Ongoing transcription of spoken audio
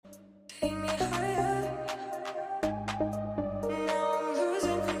Take me higher. Now I'm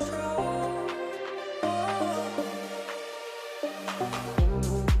losing control. Oh.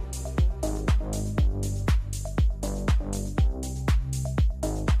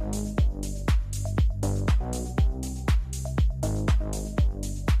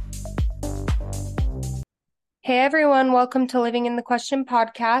 Hey everyone, welcome to Living in the Question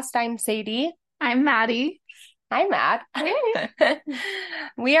podcast. I'm Sadie. I'm Maddie. Hi, Matt.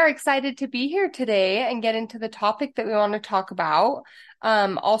 We are excited to be here today and get into the topic that we want to talk about.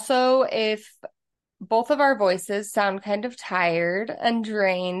 Also, if both of our voices sound kind of tired and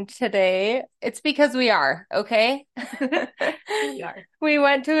drained today, it's because we are, okay? We are. We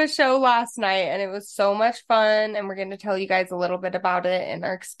went to a show last night and it was so much fun, and we're going to tell you guys a little bit about it and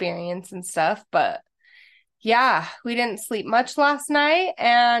our experience and stuff, but yeah, we didn't sleep much last night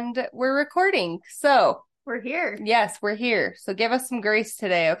and we're recording. So, We're here. yes, we're here. So give us some grace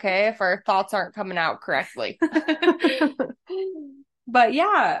today, okay? If our thoughts aren't coming out correctly. But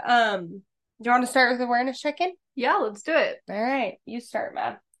yeah, do you want to start with awareness check-in? Yeah, let's do it. All right, you start,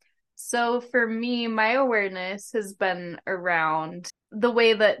 Matt. So for me, my awareness has been around the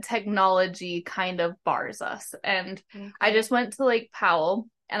way that technology kind of bars us. And I just went to Lake Powell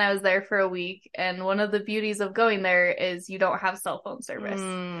and I was there for a week. And one of the beauties of going there is you don't have cell phone service.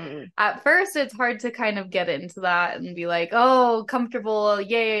 At first, it's hard to kind of get into that and be like, oh, comfortable.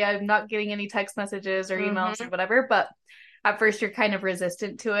 Yay, I'm not getting any text messages or emails or whatever. But at first, you're kind of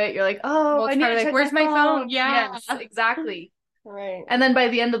resistant to it. You're like, oh, Well, I it's need probably to like, check where's my phone? Yeah. Yes, exactly. Right. And then by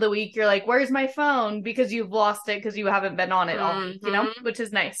the end of the week, you're like, where's my phone? Because you've lost it because you haven't been on it all week, which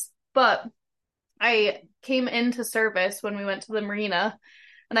is nice. But I came into service when we went to the marina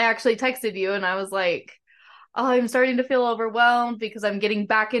and I actually texted you and I was like, oh, I'm starting to feel overwhelmed because I'm getting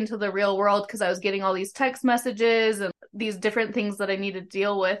back into the real world because I was getting all these text messages and these different things that I need to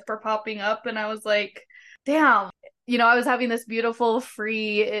deal with for popping up. And I was like, damn, I was having this beautiful,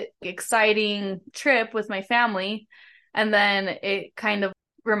 free, exciting trip with my family. And then it kind of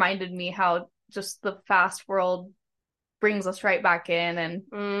reminded me how just the fast world brings us right back in.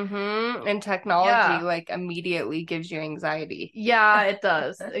 And technology like immediately gives you anxiety. Yeah, it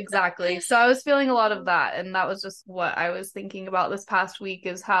does. Exactly. So I was feeling a lot of that. And that was just what I was thinking about this past week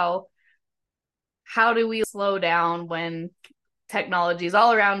is how do we slow down when technology is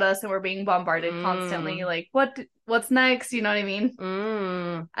all around us and we're being bombarded constantly? Like what's next? You know what I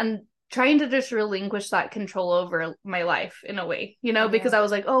mean? And trying to just relinquish that control over my life in a way, because I was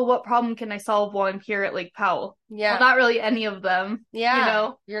like, oh, what problem can I solve while I'm here at Lake Powell? Yeah. Well, not really any of them.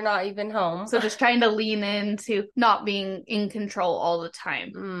 Yeah. You're not even home. So just trying to lean into not being in control all the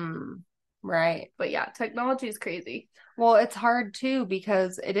time. Right. But yeah, technology is crazy. Well, it's hard too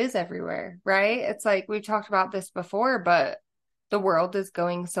because it is everywhere, right? It's like we've talked about this before, but the world is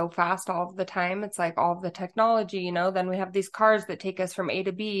going so fast all of the time. It's like all of the technology, then we have these cars that take us from A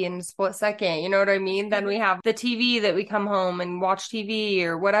to B in a split second. You know what I mean? Then we have the TV that we come home and watch TV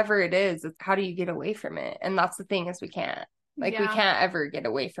or whatever it is. How do you get away from it? And that's the thing is we can't. We can't ever get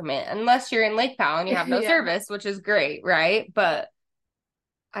away from it unless you're in Lake Powell and you have no service, which is great, right? But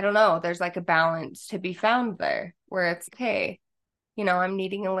I don't know. There's like a balance to be found there where it's okay. I'm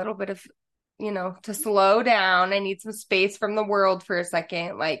needing a little bit of to slow down. I need some space from the world for a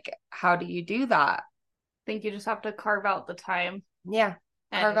second. Like, how do you do that? I think you just have to carve out the time. Yeah.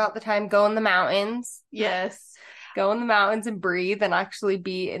 Carve out the time, go in the mountains. Yes. Go in the mountains and breathe and actually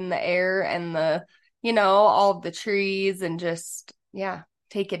be in the air and the, all of the trees and just,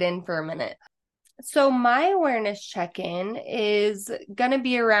 take it in for a minute. So my awareness check-in is going to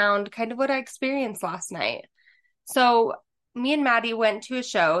be around kind of what I experienced last night. So me and Maddie went to a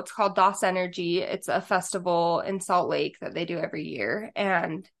show. It's called DOS Energy. It's a festival in Salt Lake that they do every year.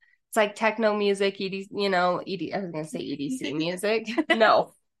 And it's like techno music, I was going to say EDC music.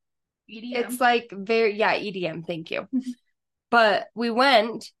 No. EDM. It's like EDM. Thank you. But we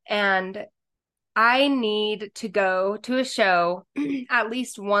went and I need to go to a show at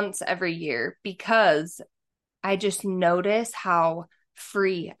least once every year because I just notice how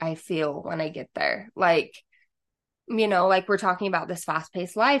free I feel when I get there. Like we're talking about this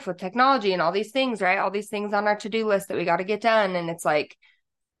fast-paced life with technology and all these things, right? All these things on our to-do list that we got to get done. And it's like,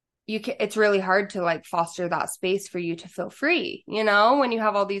 it's really hard to like foster that space for you to feel free, when you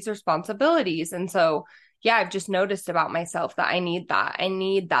have all these responsibilities. And so, I've just noticed about myself that I need that. I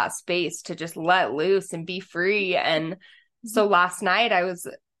need that space to just let loose and be free. And so last night I was,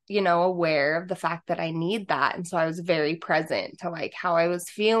 aware of the fact that I need that. And so I was very present to like how I was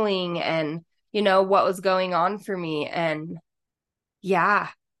feeling and what was going on for me. And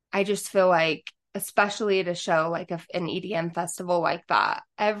I just feel like especially at a show like an EDM festival like that,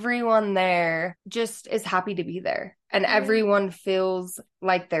 everyone there just is happy to be there. And everyone feels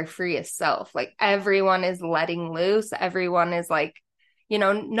like their freest self. Like everyone is letting loose. Everyone is like,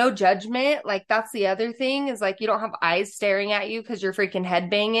 no judgment. Like that's the other thing is like you don't have eyes staring at you because you're freaking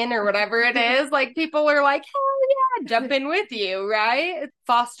headbanging or whatever it is. Like people are like, hell yeah, jump in with you, right? It's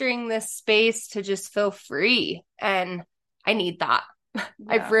fostering this space to just feel free. And I need that.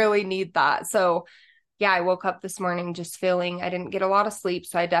 I really need that. So yeah, I woke up this morning just feeling I didn't get a lot of sleep.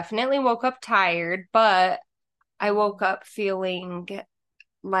 So I definitely woke up tired, but I woke up feeling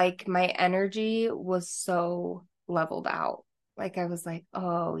like my energy was so leveled out. Like I was like,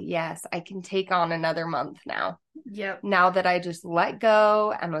 oh yes, I can take on another month now. Yep. Now that I just let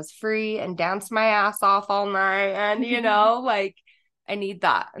go and was free and danced my ass off all night. And, like I need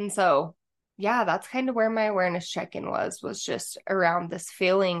that. And so, yeah, that's kind of where my awareness check-in was just around this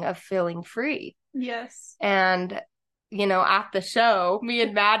feeling of feeling free. Yes. And, at the show, me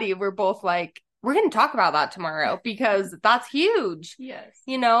and Maddie were both like, we're going to talk about that tomorrow because that's huge. Yes.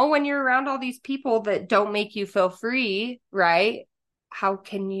 When you're around all these people that don't make you feel free, right? How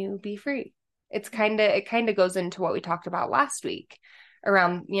can you be free? It kind of goes into what we talked about last week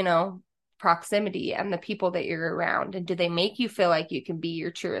around, proximity and the people that you're around. And do they make you feel like you can be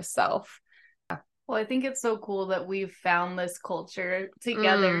your truest self? Well, I think it's so cool that we've found this culture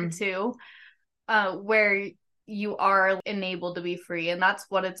together too, where you are enabled to be free, and that's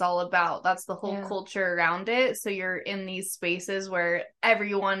what it's all about. That's the whole culture around it. So you're in these spaces where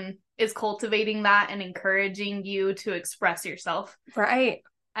everyone is cultivating that and encouraging you to express yourself. Right.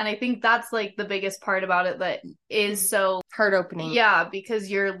 And I think that's like the biggest part about it that is so heart opening. Yeah,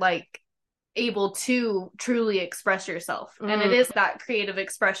 because you're like able to truly express yourself. And it is that creative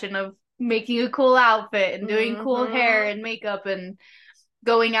expression of making a cool outfit and doing cool hair and makeup and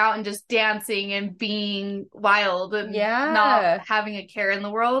going out and just dancing and being wild and not having a care in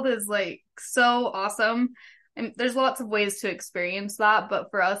the world is like so awesome. And there's lots of ways to experience that, but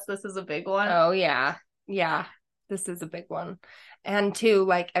for us, this is a big one. Oh, yeah. Yeah. This is a big one. And too,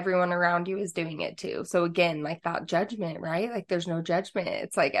 like everyone around you is doing it too. So again, like that judgment, right? Like there's no judgment.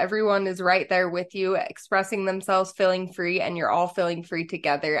 It's like everyone is right there with you, expressing themselves, feeling free, and you're all feeling free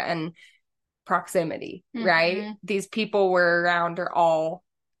together. And proximity, right? These people we're around are all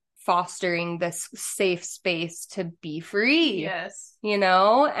fostering this safe space to be free. Yes.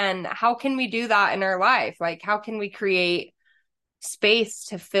 And how can we do that in our life? Like, how can we create space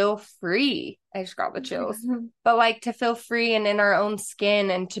to feel free? I just got the chills. But like to feel free and in our own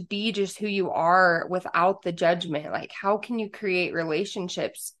skin and to be just who you are without the judgment. Like, how can you create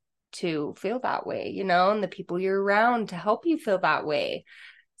relationships to feel that way, and the people you're around to help you feel that way?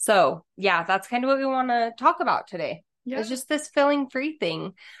 So yeah, that's kind of what we want to talk about today. Yeah. It's just this feeling free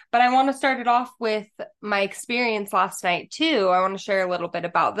thing. But I want to start it off with my experience last night too. I want to share a little bit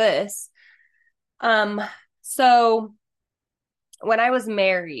about this. So when I was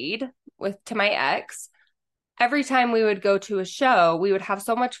married to my ex, every time we would go to a show, we would have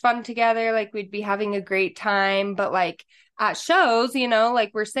so much fun together. Like we'd be having a great time, but like at shows,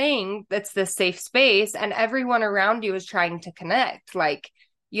 like we're saying, it's this safe space and everyone around you is trying to connect. Like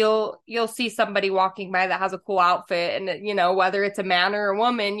you'll see somebody walking by that has a cool outfit and, whether it's a man or a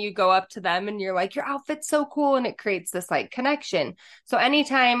woman, you go up to them and you're like, your outfit's so cool. And it creates this like connection. So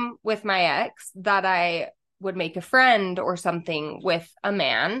anytime with my ex that I would make a friend or something with a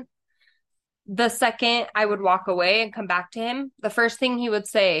man, the second I would walk away and come back to him, the first thing he would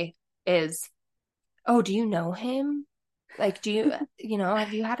say is, oh, do you know him? Like, do you,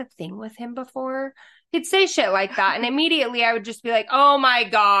 have you had a thing with him before? He'd say shit like that. And immediately I would just be like, oh my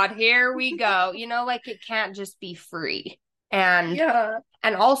God, here we go. Like it can't just be free. And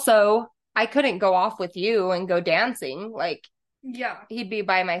also I couldn't go off with you and go dancing. Like, he'd be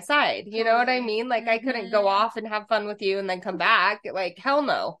by my side. You know what I mean? Like I couldn't go off and have fun with you and then come back. Like, hell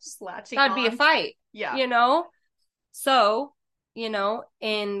no. That'd be a fight. Yeah. So,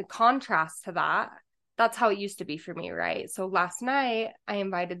 in contrast to that, that's how it used to be for me, right? So last night, I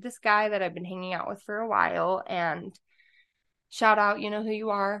invited this guy that I've been hanging out with for a while, and shout out, you know who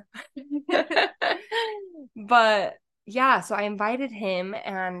you are. But yeah, so I invited him,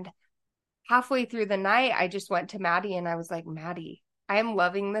 and halfway through the night, I just went to Maddie and I was like, Maddie, I am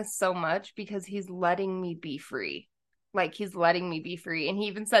loving this so much because he's letting me be free. Like he's letting me be free. And he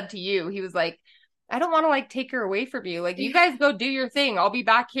even said to you, he was like, I don't want to like take her away from you. Like you guys go do your thing. I'll be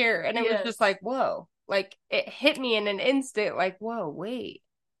back here. And it was just like, whoa. Like it hit me in an instant, like, whoa, wait,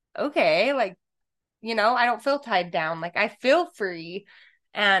 okay. Like, I don't feel tied down. Like I feel free.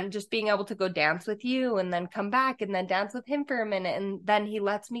 and just being able to go dance with you and then come back and then dance with him for a minute. And then he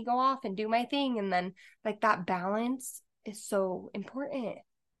lets me go off and do my thing. And then like that balance is so important,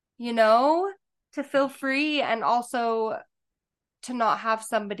 you know, to feel free and also to not have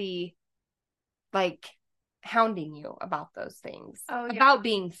somebody like hounding you about those things, about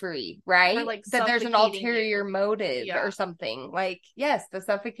being free, right? Or, like, that there's an suffocating ulterior you. motive Yeah. or something. Like, yes, the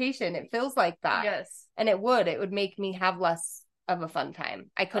suffocation, it feels like that. Yes. And it would make me have less of a fun time.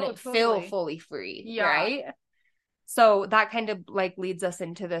 I couldn't feel totally. fully free, Yeah. right? So that kind of like leads us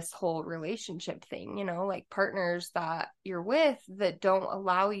into this whole relationship thing, you know, like partners that you're with that don't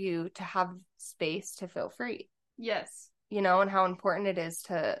allow you to have space to feel free, Yes. you know, and how important it is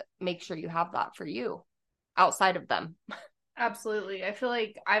to make sure you have that for you outside of them. Absolutely. I feel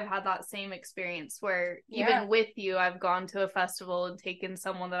like I've had that same experience where Yeah. even with you, I've gone to a festival and taken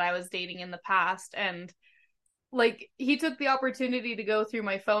someone that I was dating in the past, and like he took the opportunity to go through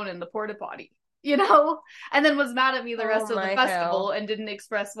my phone in the porta potty, you know, and then was mad at me the rest of the my festival hell. and didn't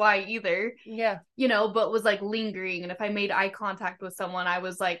express why either, Yeah. you know, but was like lingering. And if I made eye contact with someone, I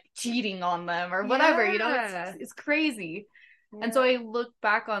was like cheating on them or whatever, you know, Yeah. it's crazy. And so I look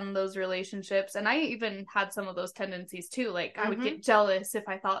back on those relationships, and I even had some of those tendencies too. Like I would get jealous if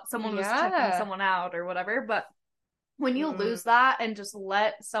I thought someone was checking Yeah. someone out or whatever. But when you Mm. lose that and just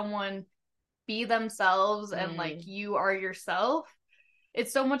let someone be themselves and like you are yourself,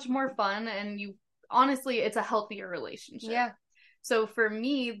 it's so much more fun. And you honestly, it's a healthier relationship. Yeah. So for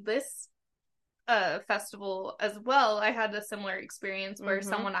me, this festival as well, I had a similar experience where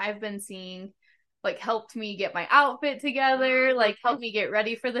someone I've been seeing like helped me get my outfit together, like helped me get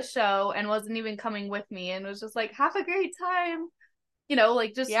ready for the show, and wasn't even coming with me, and was just like, have a great time, you know,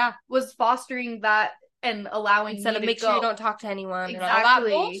 like just was fostering that and allowing instead me of to make go. sure you don't talk to anyone Exactly. and all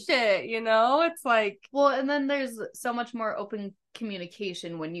that bullshit, you know. It's like, well, and then there's so much more open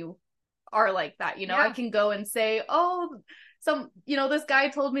communication when you are like that, you know. I can go and say, oh, you know, this guy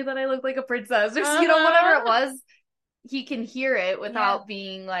told me that I look like a princess, or you know, whatever it was. He can hear it without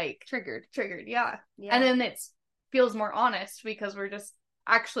being like triggered. Yeah. And then it feels more honest because we're just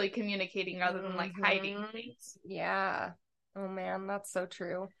actually communicating rather than like hiding things. Yeah. Oh man, that's so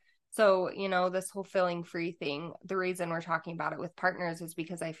true. So, you know, this whole feeling free thing, the reason we're talking about it with partners is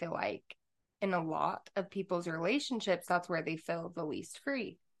because I feel like in a lot of people's relationships, that's where they feel the least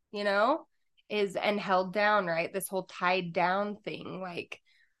free, you know, and held down, right? This whole tied down thing. Like,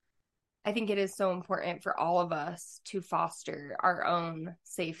 I think it is so important for all of us to foster our own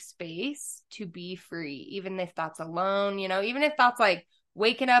safe space to be free, even if that's alone, you know, even if that's like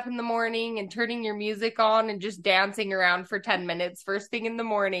waking up in the morning and turning your music on and just dancing around for 10 minutes first thing in the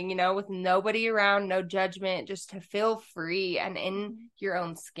morning, you know, with nobody around, no judgment, just to feel free and in your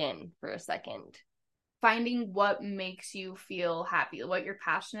own skin for a second. Finding what makes you feel happy, what you're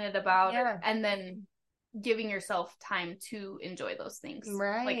passionate about, and then giving yourself time to enjoy those things,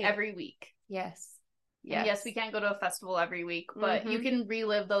 right? Like every week. Yes. And yes, we can't go to a festival every week, but you can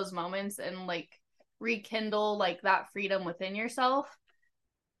relive those moments and like rekindle like that freedom within yourself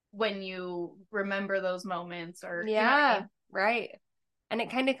when you remember those moments, or you know what I mean? Right. And it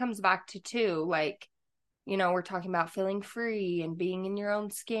kind of comes back to too, like, you know, we're talking about feeling free and being in your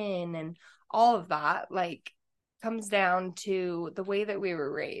own skin and all of that, like, comes down to the way that we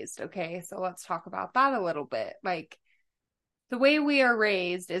were raised. Okay, so let's talk about that a little bit. Like, the way we are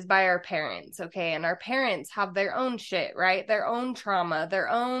raised is by our parents, okay? And our parents have their own shit, right? Their own trauma, their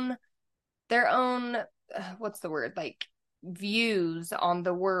own what's the word? Like, views on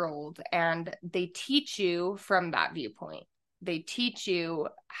the world, and they teach you from that viewpoint. They teach you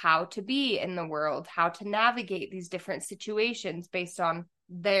how to be in the world, how to navigate these different situations based on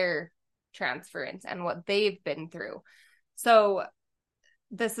their transference and what they've been through. So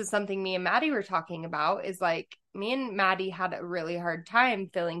this is something me and Maddie were talking about, is like, me and Maddie had a really hard time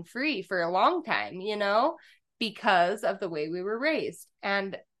feeling free for a long time, you know, because of the way we were raised.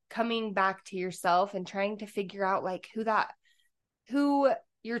 And coming back to yourself and trying to figure out like who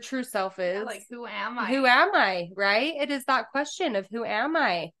your true self is. Like, who am I? Who am I, right? It is that question of who am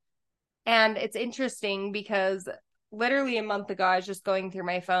I? And it's interesting because literally a month ago, I was just going through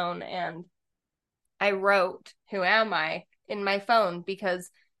my phone and I wrote, who am I, in my phone,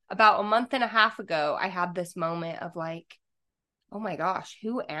 because about a month and a half ago, I had this moment of like, oh my gosh,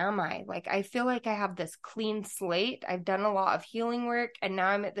 who am I? Like, I feel like I have this clean slate. I've done a lot of healing work, and now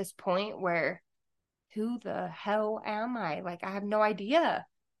I'm at this point where, who the hell am I? Like, I have no idea.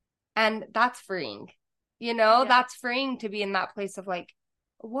 And that's freeing, you know, that's freeing to be in that place of like,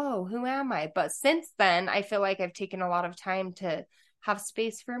 whoa, who am I? But since then, I feel like I've taken a lot of time to have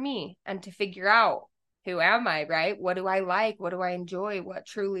space for me and to figure out who am I, right? What do I like? What do I enjoy? What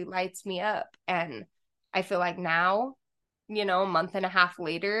truly lights me up? And I feel like now, you know, a month and a half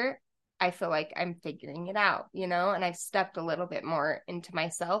later, I feel like I'm figuring it out, you know, and I've stepped a little bit more into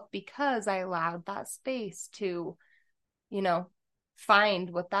myself because I allowed that space to, you know,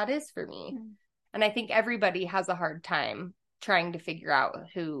 find what that is for me. And I think everybody has a hard time trying to figure out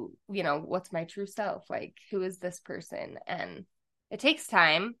who, you know, what's my true self? Like, who is this person? And it takes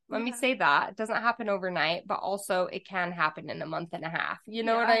time. Let me say that. It doesn't happen overnight, but also it can happen in a month and a half. You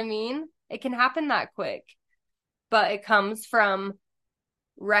know what I mean? It can happen that quick. But it comes from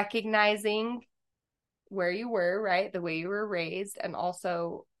recognizing where you were, right? The way you were raised, and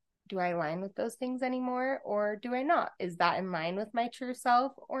also, do I align with those things anymore or do I not? Is that in line with my true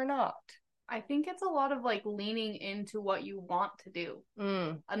self or not? I think it's a lot of like leaning into what you want to do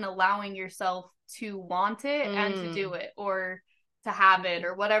and allowing yourself to want it and to do it, or to have it,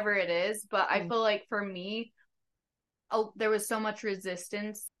 or whatever it is. But I feel like for me, there was so much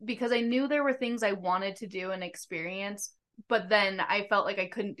resistance because I knew there were things I wanted to do and experience, but then I felt like I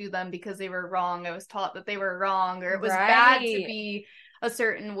couldn't do them because they were wrong. I was taught that they were wrong, or it was bad to be a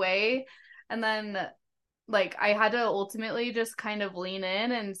certain way. And then like I had to ultimately just kind of lean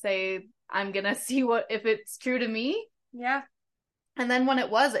in and say, I'm gonna see if it's true to me. Yeah. And then when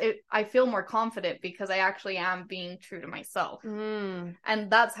I feel more confident because I actually am being true to myself. And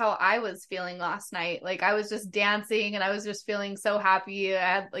that's how I was feeling last night. Like I was just dancing and I was just feeling so happy.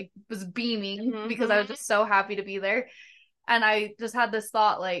 I was beaming because I was just so happy to be there. And I just had this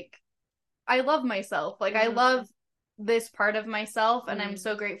thought, like, I love myself. Like I love this part of myself, and I'm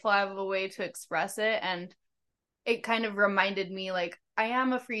so grateful I have a way to express it. And it kind of reminded me, like, I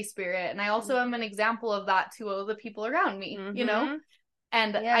am a free spirit, and I also am an example of that to all the people around me, you know?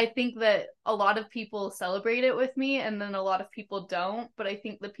 And I think that a lot of people celebrate it with me, and then a lot of people don't. But I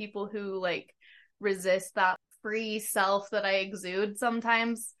think the people who, like, resist that free self that I exude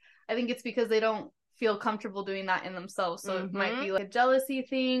sometimes, I think it's because they don't feel comfortable doing that in themselves. So it might be like a jealousy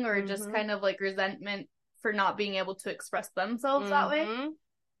thing, or just kind of like resentment for not being able to express themselves that way.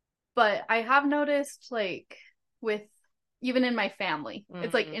 But I have noticed, like, with even in my family,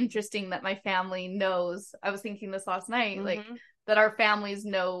 it's like interesting that my family knows. I was thinking this last night, like that our families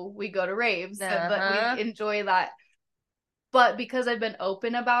know we go to raves and that we enjoy that. But because I've been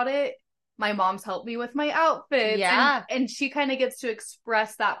open about it, my mom's helped me with my outfits. Yeah. And she kind of gets to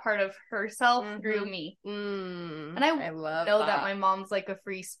express that part of herself through me. And I love that my mom's like a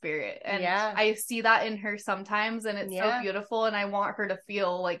free spirit. And I see that in her sometimes, and it's so beautiful. And I want her to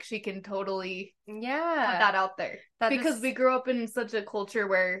feel like she can totally put that out there. Because we grew up in such a culture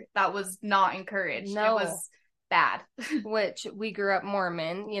where that was not encouraged. No. It was bad. Which we grew up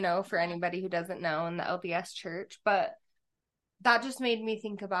Mormon, you know, for anybody who doesn't know, in the LDS church. But that just made me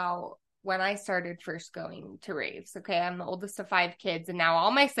think about when I started first going to raves. Okay, I'm the oldest of 5 kids, and now all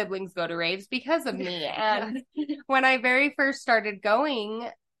my siblings go to raves because of me. And when I very first started going,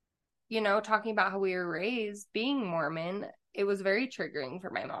 you know, talking about how we were raised, being Mormon, it was very triggering for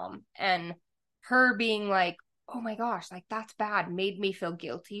my mom. And her being like, oh my gosh, like that's bad, made me feel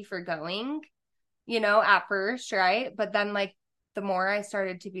guilty for going, you know, at first, right? But then like the more I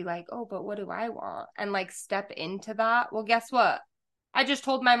started to be like, oh, but what do I want? And like step into that. Well, guess what? I just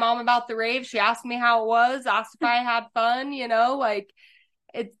told my mom about the rave. She asked me how it was, asked if I had fun, you know, like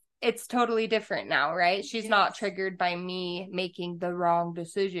it's totally different now, right? She's not triggered by me making the wrong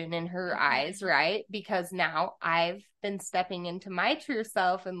decision in her eyes, right? Because now I've been stepping into my true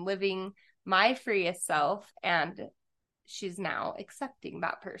self and living my freest self, and she's now accepting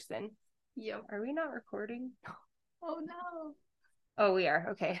that person. Yep. Are we not recording? Oh no. Oh, we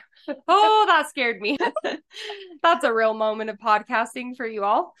are. Okay. Oh, that scared me. That's a real moment of podcasting for you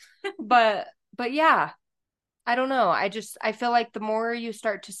all. But yeah, I don't know. I feel like the more you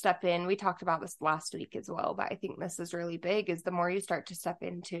start to step in, we talked about this last week as well, but I think this is really big, is the more you start to step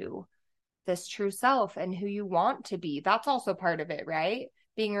into this true self and who you want to be. That's also part of it, right?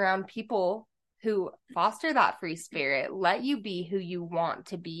 Being around people who foster that free spirit, let you be who you want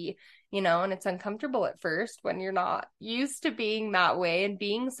to be, you know, and it's uncomfortable at first when you're not used to being that way and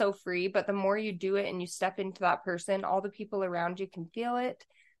being so free. But the more you do it and you step into that person, all the people around you can feel it.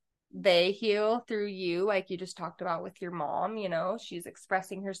 They heal through you, like you just talked about with your mom, you know, she's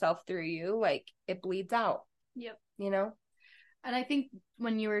expressing herself through you, like it bleeds out. Yep. You know? And I think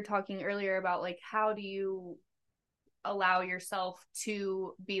when you were talking earlier about like, how do you allow yourself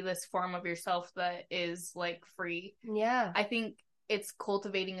to be this form of yourself that is like free? Yeah. I think it's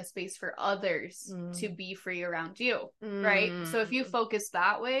cultivating a space for others to be free around you, right? So if you focus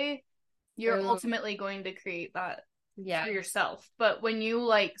that way, you're ultimately going to create that Yeah. for yourself. But when you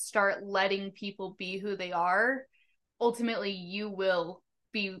like start letting people be who they are, ultimately you will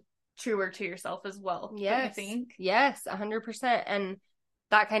be truer to yourself as well. Don't you Yes. think? Yes, 100%. And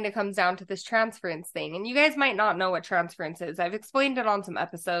that kind of comes down to this transference thing. And you guys might not know what transference is. I've explained it on some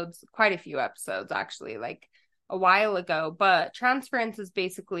episodes, quite a few episodes actually, like a while ago. But transference is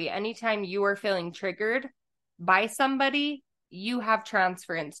basically anytime you are feeling triggered by somebody, you have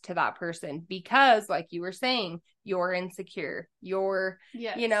transference to that person because, like you were saying, you're insecure.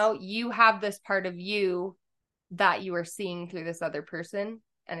 Yes. You have this part of you that you are seeing through this other person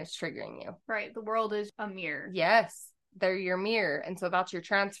and it's triggering you. Right. The world is a mirror. Yes, they're your mirror. And so that's your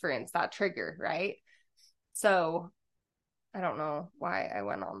transference, that trigger, right? So I don't know why I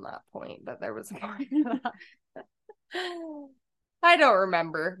went on that point, but there was a point of that. I don't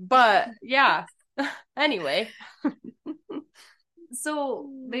remember, but yeah. Anyway. So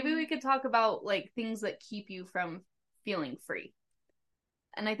maybe we could talk about like things that keep you from feeling free.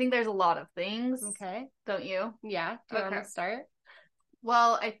 And I think there's a lot of things. Okay. Don't you? Yeah. Do you want Okay. to start?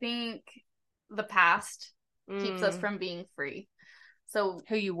 Well, I think the past keeps us Mm. from being free. So,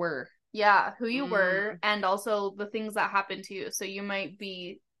 Who you were. yeah, who you Mm. were, and also the things that happened to you. So you might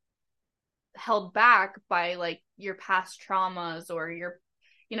be held back by like your past traumas or your,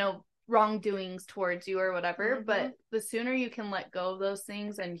 wrongdoings towards you or whatever. Mhm. But the sooner you can let go of those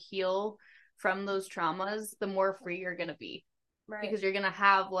things and heal from those traumas, the more free you're going to be. Right. Because you're going to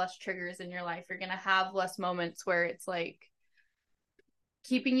have less triggers in your life. You're going to have less moments where it's like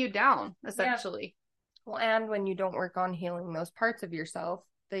keeping you down, essentially. Well, and when you don't work on healing those parts of yourself,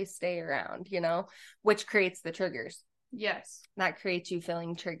 they stay around, which creates the triggers. Yes. That creates you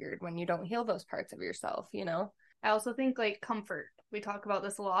feeling triggered when you don't heal those parts of yourself, I also think like comfort. We talk about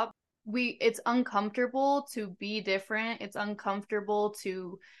this a lot. It's uncomfortable to be different. It's uncomfortable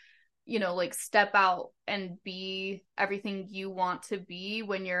to, like step out and be everything you want to be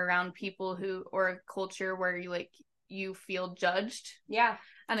when you're around people or a culture where you feel judged. Yeah.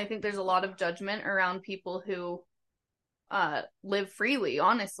 And I think there's a lot of judgment around people who live freely,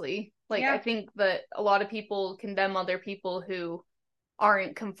 honestly. Like, Yeah. I think that a lot of people condemn other people who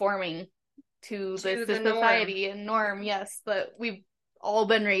aren't conforming to the this norm. society and norm, yes, that we've all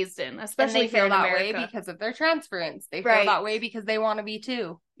been raised in, And especially they here feel in that America. way because of their transference. They feel Right. that way because they want to be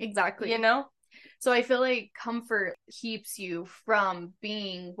too. Exactly. So I feel like comfort keeps you from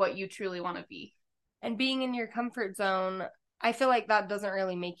being what you truly want to be. And being in your comfort zone, I feel like that doesn't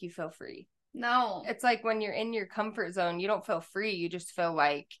really make you feel free. No. It's like when you're in your comfort zone, you don't feel free. You just feel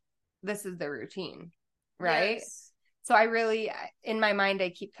like this is the routine, right? Yes. So I really, in my mind, I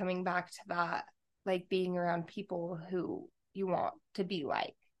keep coming back to that, like being around people who you want to be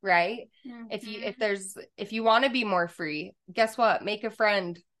like, right? Mm-hmm. If you want to be more free, guess what? Make a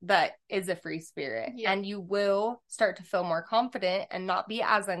friend that is a free spirit, Yeah. and you will start to feel more confident and not be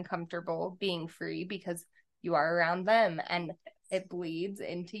as uncomfortable being free because you are around them, and it bleeds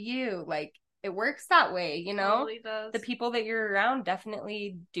into you. Like it works that way, Totally does. The people that you're around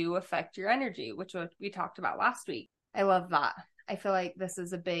definitely do affect your energy, which we talked about last week. I love that. I feel like this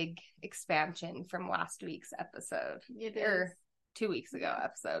is a big expansion from last week's episode. It is. Or 2 weeks ago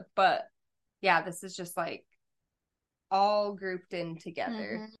episode. But yeah, this is just like all grouped in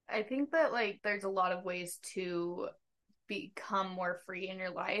together. Mm-hmm. I think that like there's a lot of ways to become more free in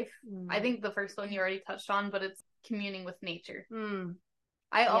your life. I think the first one you already touched on, but it's communing with nature.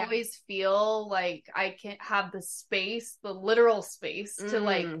 I always feel like I can have the space, the literal space to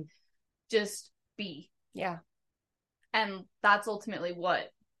like just be. Yeah. And that's ultimately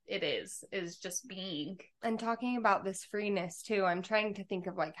what it is just being. And talking about this freeness too, I'm trying to think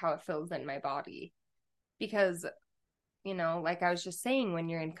of like how it feels in my body. Because, like I was just saying, when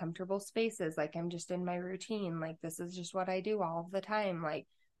you're in comfortable spaces, like I'm just in my routine, like this is just what I do all the time. Like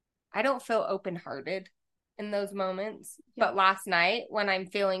I don't feel open-hearted in those moments. Yeah. But last night when I'm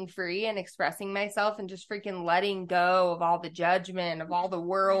feeling free and expressing myself and just freaking letting go of all the judgment, of all the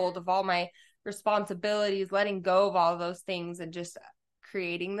world, of all my responsibilities, letting go of all those things and just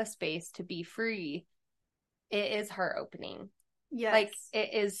creating the space to be free, it is heart opening. Yes. Like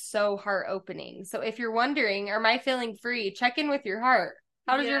it is so heart opening. So if you're wondering, am I feeling free? Check in with your heart.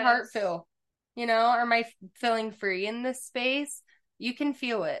 How does your heart feel? Am I feeling free in this space? You can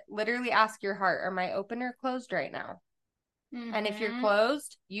feel it. Literally ask your heart, am I open or closed right now? Mm-hmm. And if you're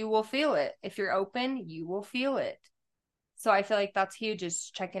closed, you will feel it. If you're open, you will feel it. So I feel like that's huge, is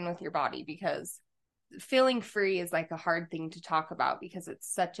check in with your body, because feeling free is like a hard thing to talk about because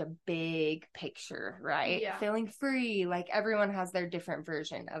it's such a big picture, right? Yeah. Feeling free, like everyone has their different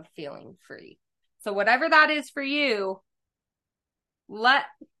version of feeling free. So whatever that is for you, let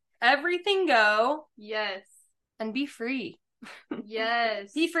everything go. Yes. and be free.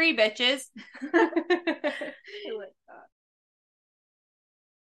 Yes. Be free, bitches. I like that.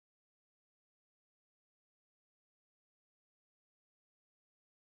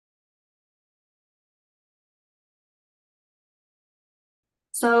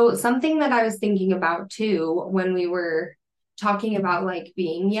 So something that I was thinking about too when we were talking about like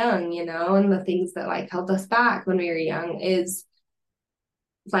being young, and the things that like held us back when we were young is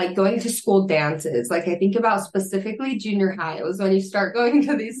like going to school dances. Like I think about specifically junior high. It was when you start going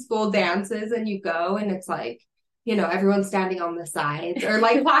to these school dances and you go and it's like, everyone's standing on the sides or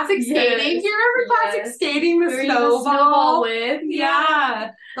like classic skating. Yes, Do you remember classic yes. skating, the We're in the snowball? snowball with. Yeah.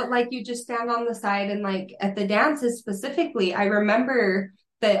 But like you just stand on the side and like at the dances specifically, I remember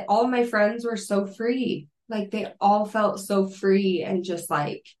that all my friends were so free. Like they all felt so free and just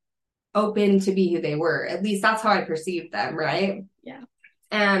like open to be who they were. At least that's how I perceived them, right? Yeah.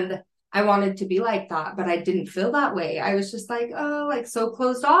 And I wanted to be like that, but I didn't feel that way. I was just like, oh, like so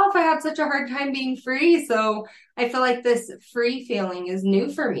closed off. I had such a hard time being free. So I feel like this free feeling is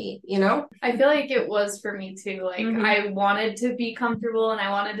new for me, I feel like it was for me too. Like I wanted to be comfortable and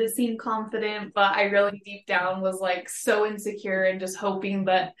I wanted to seem confident, but I really deep down was like so insecure and just hoping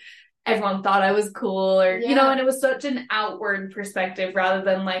that everyone thought I was cool or, and it was such an outward perspective rather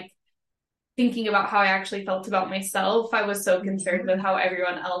than like thinking about how I actually felt about myself. I was so concerned with how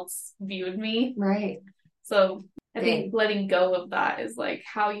everyone else viewed me. Right. So I think letting go of that is like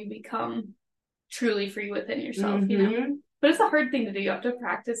how you become truly free within yourself, But it's a hard thing to do. You have to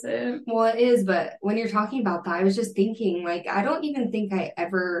practice it. Well, it is, but when you're talking about that, I was just thinking, like, I don't even think I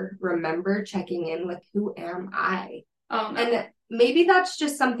ever remember checking in with who am I? Oh, no. And maybe that's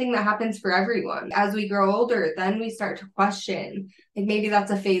just something that happens for everyone. As we grow older, then we start to question. Like maybe that's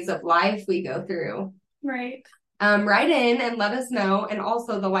a phase of life we go through. Right. Write in and let us know. And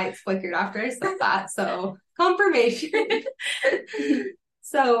also the lights flickered after I said that. So confirmation.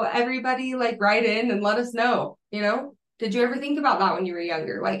 So everybody like write in and let us know, Did you ever think about that when you were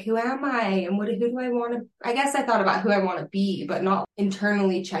younger? Like, who am I? And who do I want to? I guess I thought about who I want to be, but not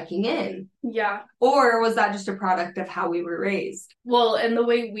internally checking in. Yeah. Or was that just a product of how we were raised? Well, and the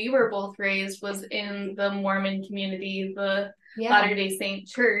way we were both raised was in the Mormon community, the Latter-day Saint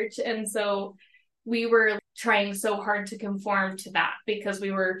church. And so we were trying so hard to conform to that because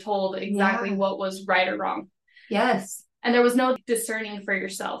we were told exactly what was right or wrong. Yes. And there was no discerning for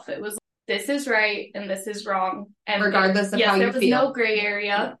yourself. It was this is right and this is wrong. And regardless of how you feel. There was no gray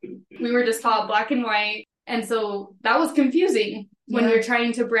area. We were just taught black and white. And so that was confusing when you're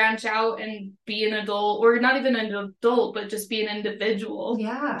trying to branch out and be an adult, or not even an adult, but just be an individual.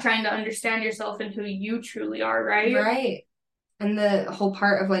 Yeah. Trying to understand yourself and who you truly are, right? Right. And the whole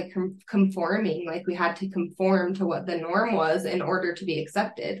part of like conforming, like we had to conform to what the norm was in order to be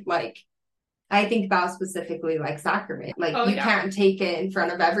accepted. Like I think about specifically like sacrament. Like you can't take it in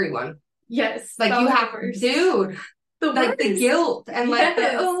front of everyone. Yes. Like you have, dude, like the guilt and like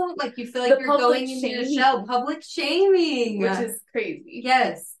like you feel like you're going into your shell, public shaming. Which is crazy.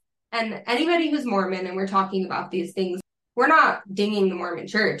 Yes. And anybody who's Mormon and we're talking about these things, we're not dinging the Mormon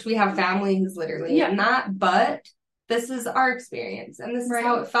church. We have family who's literally in that, but this is our experience and this is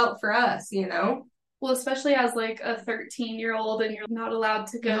how it felt for us, Well, especially as like a 13-year-old and you're not allowed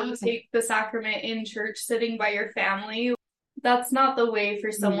to go take the sacrament in church sitting by your family. That's not the way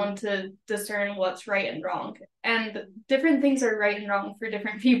for someone to discern what's right and wrong. And different things are right and wrong for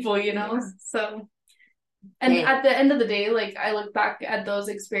different people, So, and at the end of the day, like I look back at those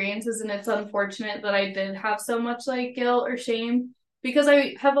experiences and it's unfortunate that I did have so much like guilt or shame because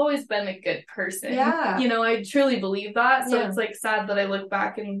I have always been a good person. Yeah. I truly believe that. So it's like sad that I look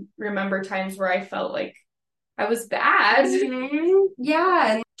back and remember times where I felt like I was bad.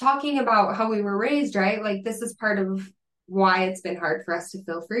 Yeah. And talking about how we were raised, right? Like this is part of why it's been hard for us to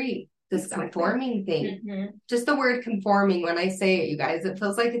feel free. This conforming thing. Just the word conforming, when I say it, you guys, it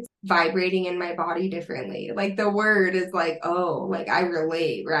feels like it's vibrating in my body differently. Like the word is like, oh, like I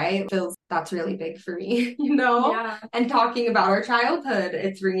relate, right? It feels that's really big for me, Yeah. And talking about our childhood,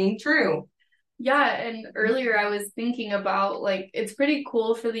 it's ringing true. Yeah, and earlier I was thinking about like it's pretty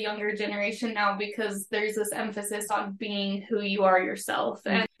cool for the younger generation now because there's this emphasis on being who you are yourself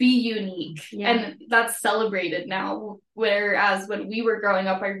and be unique. And that's celebrated now. Whereas when we were growing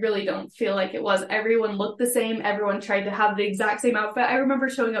up, I really don't feel like it was. Everyone looked the same. Everyone tried to have the exact same outfit. I remember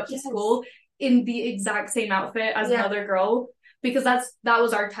showing up to school in the exact same outfit as another girl because that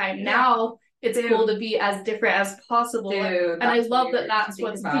was our time. Now it's cool to be as different as possible. And I love that that's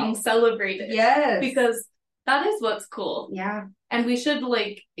what's being celebrated. Yes. Because that is what's cool. Yeah. And we should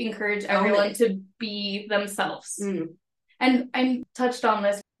like encourage everyone to be themselves. And I touched on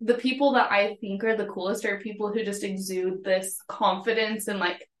this the people that I think are the coolest are people who just exude this confidence and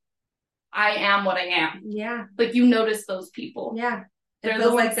like, I am what I am. Yeah. Like, you notice those people. Yeah. It They're the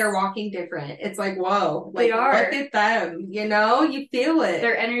feels like ones- they're walking different. It's like, whoa, They like, are. look at them, you know, you feel it.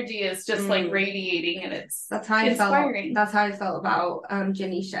 Their energy is just like Mm. radiating, and it's That's how I inspiring. felt. That's how I felt about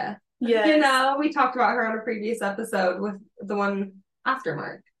Janisha. Yes. You know, we talked about her on a previous episode with the one after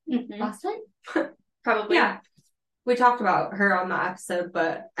Mark. Mhm. Last time? Probably. Yeah. We talked about her on that episode,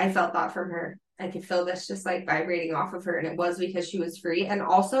 but I felt that from her. I could feel this just like vibrating off of her, and it was because she was free. And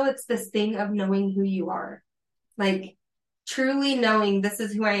also, it's this thing of knowing who you are. Like, truly knowing this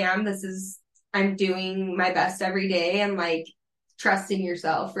is who I am, I'm doing my best every day, and like trusting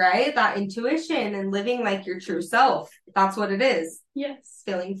yourself, right? That intuition and living like your true self. That's what it is. Yes.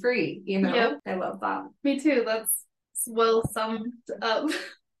 Feeling free, you know? Yep. I love that. Me too. That's well summed up.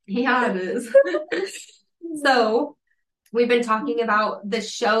 Yeah, it is. So, we've been talking about the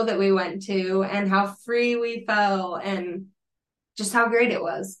show that we went to and how free we felt and just how great it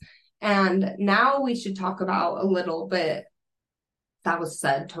was. And now we should talk about a little bit, that was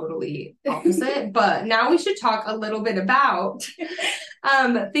said totally opposite, but now we should talk a little bit about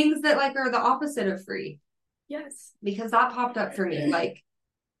things that like are the opposite of free. Yes. Because that popped up for me. Like,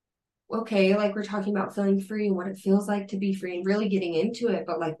 okay, like we're talking about feeling free and what it feels like to be free and really getting into it,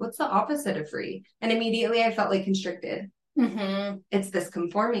 but like what's the opposite of free? And immediately I felt like constricted. Mm-hmm. It's this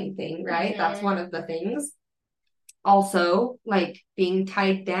conforming thing, right? Mhm. That's one of the things. Also, like being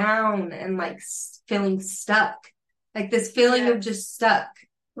tied down and like feeling stuck. Like this feeling of Yes. just stuck.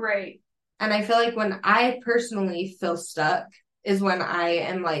 Right. And I feel like when I personally feel stuck is when I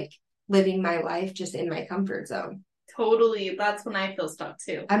am like living my life just in my comfort zone. Totally. That's when I feel stuck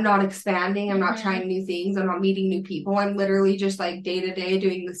too. I'm not expanding. I'm not Mhm. trying new things. I'm not meeting new people. I'm literally just like day to day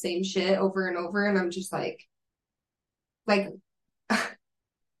doing the same shit over and over. And I'm just like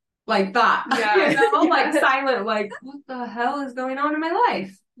like that. Yeah. You know, like Yeah. silent, like, what the hell is going on in my life?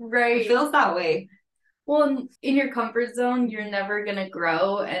 It Right. feels that way. Well, in your comfort zone, you're never gonna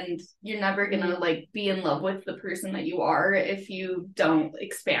grow, and you're never gonna like be in love with the person that you are if you don't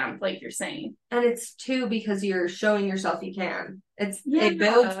expand, like you're saying. And it's too because you're showing yourself you can. It Yeah.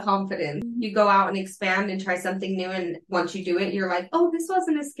 builds confidence. You go out and expand and try something new, and once you do it, you're like, oh, this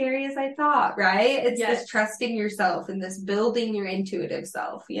wasn't as scary as I thought, right? It's Yes. this trusting yourself and this building your intuitive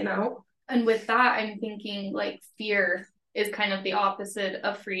self, you know? And with that, I'm thinking like fear is kind of the opposite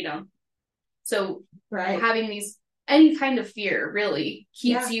of freedom. So Right. having any kind of fear really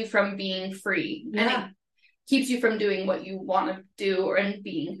keeps Yeah. you from being free. And Yeah. it keeps you from doing what you want to do and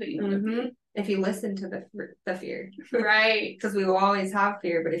being who you want to Mhm. If you listen to the fear. be. Right. Because we will always have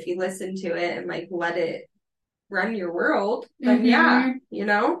fear, but if you listen to it and like let it run your world, then yeah, you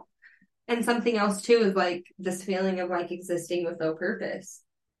know? And something else too is like this feeling of like existing with no purpose.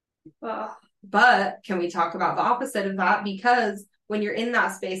 Ugh. But can we talk about the opposite of that? Because when you're in that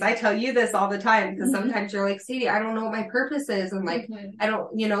space, I tell you this all the time because Mhm. sometimes you're like, Sadie, I don't know what my purpose is. And like, Mhm. I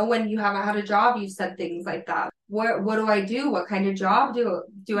don't, you know, when you haven't had a job, you've said things like that. What do I do? What kind of job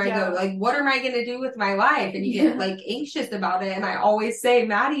do I Yeah. go? Like, what am I going to do with my life? And you Yeah. get like anxious about it. And I always say,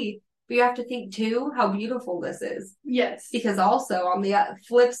 Maddie, but you have to think too how beautiful this is. Yes. Because also on the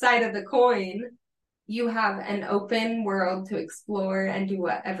flip side of the coin, you have an open world to explore and do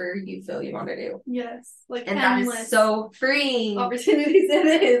whatever you feel you want to do. Yes. Like And that endless is so freeing. opportunities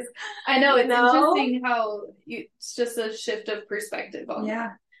it is. I know, You it's know? interesting how it's just a shift of perspective on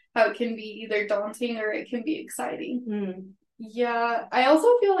Yeah. how it can be either daunting or it can be exciting. Mm. Yeah, I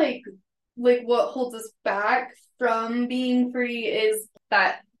also feel like what holds us back from being free is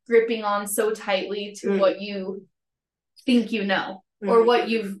that gripping on so tightly to what you think you know or what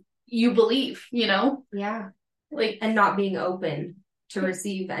you believe, you know? Yeah. Like, And not being open to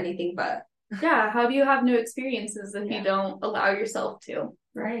receive anything but. yeah, how do you have new experiences if Yeah. you don't allow yourself to?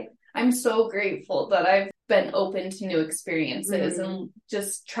 Right. I'm so grateful that I've been open to new experiences and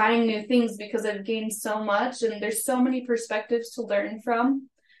just trying new things because I've gained so much and there's so many perspectives to learn from.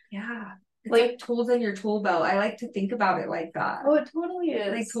 Yeah. It's like tools in your tool belt. I like to think about it like that. Oh, it totally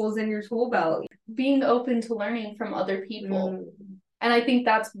is. Like tools in your tool belt. Being open to learning from other people. And I think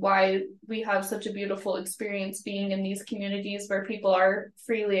that's why we have such a beautiful experience being in these communities where people are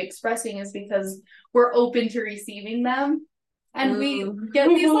freely expressing is because we're open to receiving them. And we get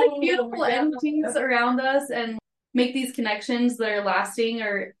these like beautiful energies around us and make these connections that are lasting,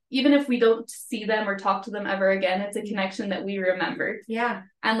 or even if we don't see them or talk to them ever again, it's a connection that we remember. Yeah.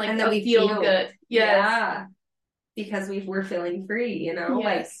 And like And that we feel feel good. Yes. Yeah. Because we're feeling free, you know?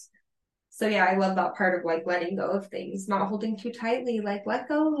 Yes. So yeah, I love that part of like letting go of things, not holding too tightly, like let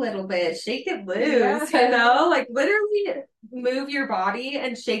go a little bit, shake it loose, like literally move your body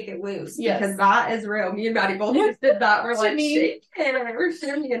and shake it loose because that is real. Me and Maddie both just did that. We're like, shake it. We're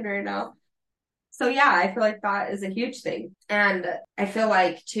shimmying right now. So yeah, I feel like that is a huge thing. And I feel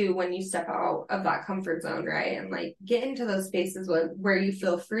like too, when you step out of that comfort zone, right, and like get into those spaces where you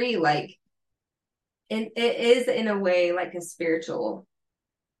feel free, like, and it is in a way like a spiritual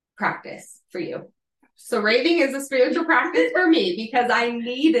practice for you. So raving is a spiritual practice for me because I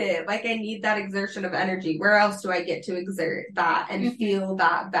need it. Like I need that exertion of energy. Where else do I get to exert that and feel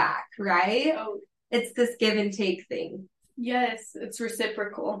that back, right? Oh. It's this give and take thing. Yes, it's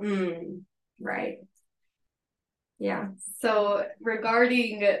reciprocal. Right. Yeah. So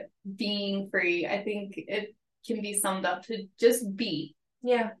regarding being free, I think it can be summed up to just be.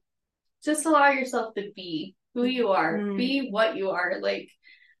 Yeah. Just allow yourself to be who you are, be what you are. Like,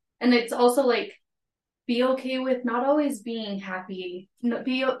 and it's also like, be okay with not always being happy. You know what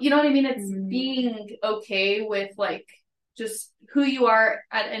I mean? It's being okay with like just who you are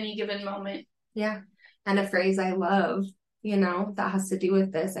at any given moment. Yeah. And a phrase I love, that has to do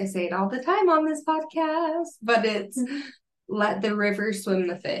with this. I say it all the time on this podcast, but it's let the river swim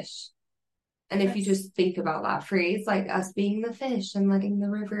the fish. And if you just think about that phrase, like us being the fish and letting the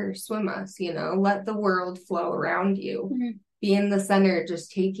river swim us, let the world flow around you. Be in the center,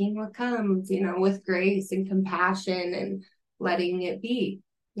 just taking what comes, with grace and compassion and letting it be,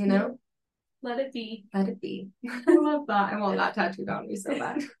 Let it be. Let it be. I love that. I want that tattooed on me so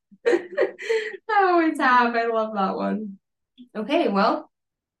bad. I always have. I love that one. Okay, well,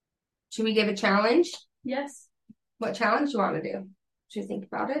 should we give a challenge? Yes. What challenge do you want to do? Should you think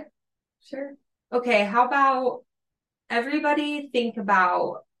about it? Sure. Okay, how about everybody think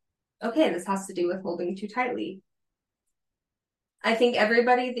about, this has to do with holding too tightly. I think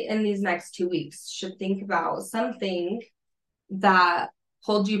everybody in these next 2 weeks should think about something that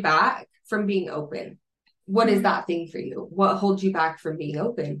holds you back from being open. What is that thing for you? What holds you back from being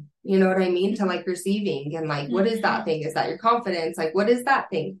open? You know what I mean? To like receiving and like, what is that thing? Is that your confidence? Like, what is that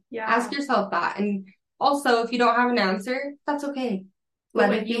thing? Yeah. Ask yourself that. And also, if you don't have an answer, that's okay.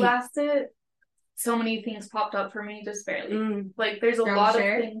 When you asked it, so many things popped up for me just barely. Like, there's a lot of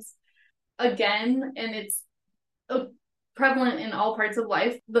things. Again, and it's prevalent in all parts of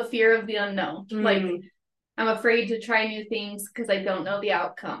life, the fear of the unknown. Like, I'm afraid to try new things because I don't know the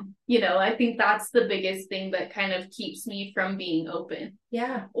outcome. I think that's the biggest thing that kind of keeps me from being open.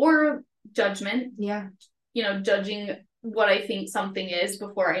 Yeah. Or judgment. Yeah. Judging what I think something is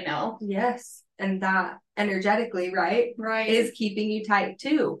before I know. Yes. And that energetically, right? Right. Is keeping you tight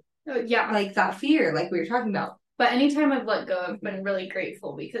too. Yeah. Like that fear, like we were talking about. But anytime I've let go, I've been really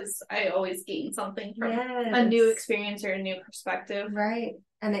grateful because I always gain something from a new experience or a new perspective. Right.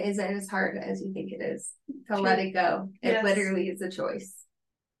 And it isn't as hard as you think it is to let it go. It literally is a choice.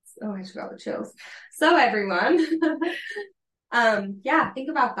 Oh, I just got the chills. So everyone, think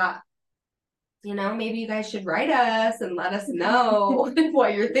about that. Maybe you guys should write us and let us know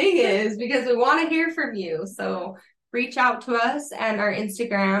what your thing is because we want to hear from you. So reach out to us, and our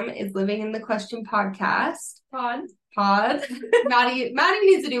Instagram is Living in the Question Podcast. Pod. Maddie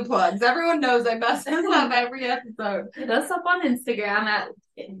needs to do plugs. Everyone knows I mess this up every episode. Hit us up on Instagram at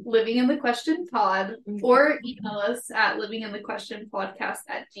Living in the Question Pod, or email us at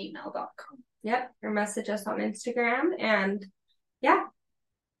livinginthequestionpodcast@gmail.com. Yep, or message us on Instagram. And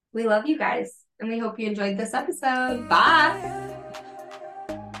we love you guys, and we hope you enjoyed this episode. Bye.